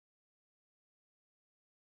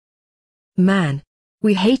Man,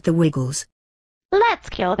 we hate the Wiggles. Let's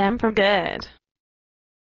kill them for good.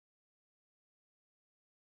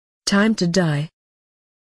 Time to die.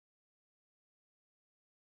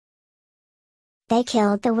 They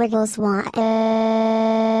killed the Wiggles.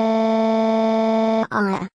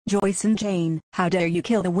 Joyce and Jane, how dare you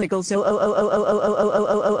kill the Wiggles? Oh.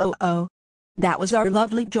 That was our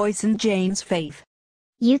lovely Joyce and Jane's faith.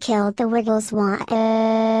 You killed the Wiggles.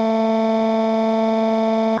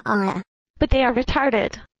 But they are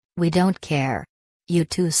retarded. We don't care. You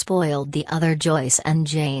two spoiled the other Joyce and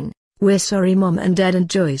Jane. We're sorry, Mom and Dad, and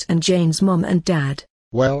Joyce and Jane's mom and dad.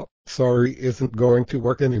 Well, sorry isn't going to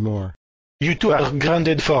work anymore. You two are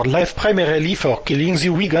grounded for life, primarily for killing the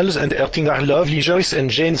Wiggles and hurting our lovely Joyce and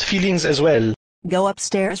Jane's feelings as well. Go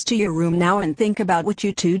upstairs to your room now and think about what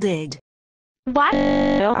you two did. What?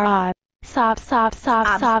 Sob.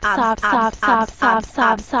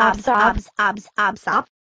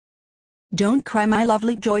 Don't cry, my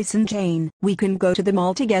lovely Joyce and Jane. We can go to the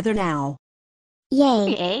mall together now.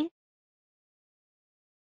 Yay!